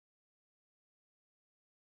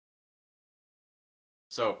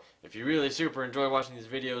So, if you really super enjoy watching these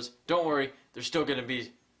videos, don't worry, there's still gonna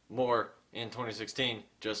be more in 2016,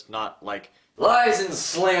 just not like lies and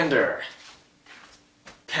slander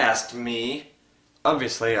past me.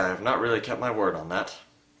 Obviously, I have not really kept my word on that.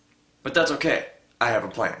 But that's okay. I have a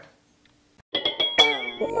plan.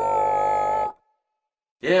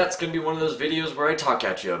 Yeah, it's gonna be one of those videos where I talk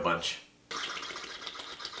at you a bunch.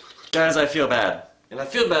 Guys, I feel bad. And I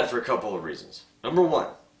feel bad for a couple of reasons. Number one.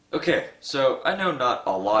 Okay, so I know not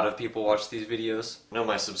a lot of people watch these videos. I know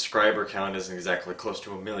my subscriber count isn't exactly close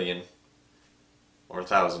to 1 million. Or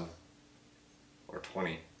 1,000. Or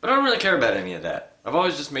 20. But I don't really care about any of that. I've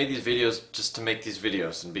always just made these videos just to make these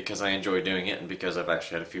videos, and because I enjoy doing it, and because I've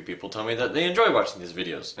actually had a few people tell me that they enjoy watching these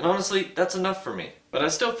videos. And honestly, that's enough for me. But I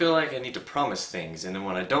still feel like I need to promise things, and then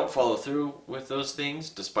when I don't follow through with those things,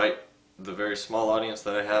 despite the very small audience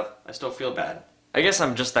that I have, I still feel bad. I guess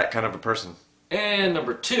I'm just that kind of a person. And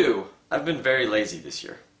number two, I've been very lazy this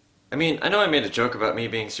year. I mean, I know I made a joke about me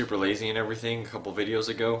being super lazy and everything a couple videos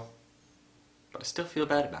ago, but I still feel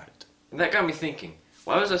bad about it. And that got me thinking,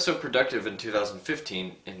 why was I so productive in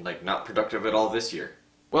 2015 and like not productive at all this year?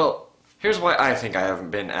 Well, here's why I think I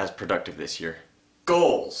haven't been as productive this year.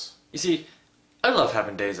 Goals! You see, I love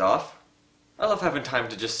having days off. I love having time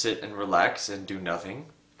to just sit and relax and do nothing.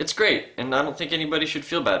 It's great, and I don't think anybody should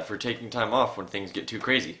feel bad for taking time off when things get too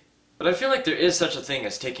crazy. But I feel like there is such a thing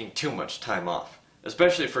as taking too much time off,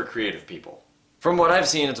 especially for creative people. From what I've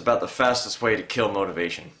seen, it's about the fastest way to kill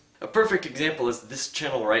motivation. A perfect example is this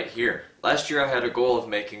channel right here. Last year I had a goal of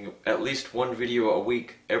making at least one video a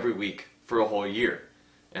week, every week, for a whole year.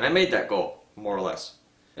 And I made that goal, more or less.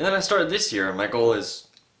 And then I started this year and my goal is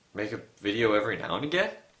make a video every now and again?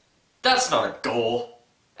 That's not a goal!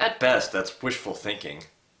 At best, that's wishful thinking.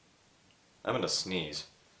 I'm gonna sneeze.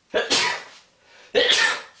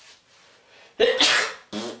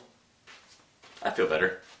 I feel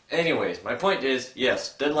better. Anyways, my point is,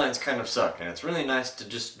 yes, deadlines kind of suck, and it's really nice to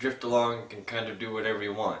just drift along and kind of do whatever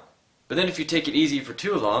you want. But then if you take it easy for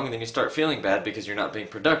too long, then you start feeling bad because you're not being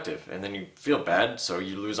productive, and then you feel bad, so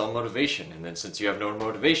you lose all motivation, and then since you have no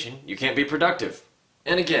motivation, you can't be productive.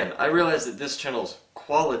 And again, I realize that this channel's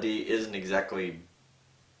quality isn't exactly,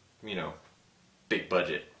 you know, big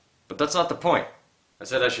budget. But that's not the point. I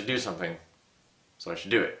said I should do something, so I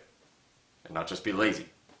should do it, and not just be lazy.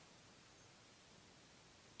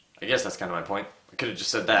 I guess that's kind of my point. I could have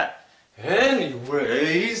just said that.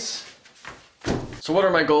 Anyways. So what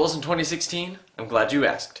are my goals in 2016? I'm glad you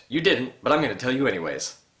asked. You didn't, but I'm going to tell you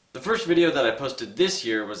anyways. The first video that I posted this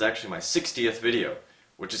year was actually my 60th video,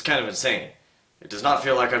 which is kind of insane. It does not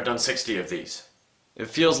feel like I've done 60 of these. It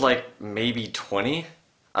feels like maybe 20?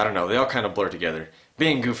 I don't know, they all kind of blur together.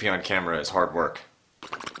 Being goofy on camera is hard work.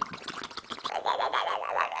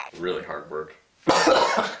 Really hard work.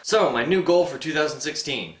 So, my new goal for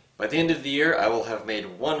 2016. By the end of the year, I will have made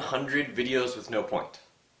 100 videos with no point.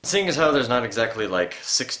 Seeing as how there's not exactly like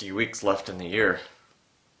 60 weeks left in the year,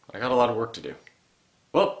 I got a lot of work to do.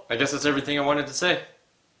 Well, I guess that's everything I wanted to say.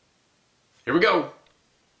 Here we go!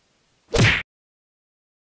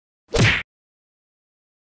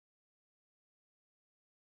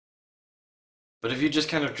 But if you just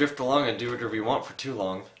kind of drift along and do whatever you want for too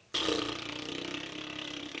long,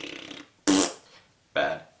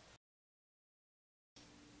 bad.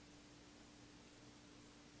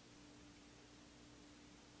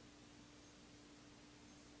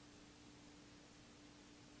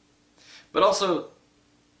 But also,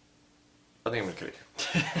 I think I'm gonna cut it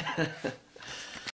here.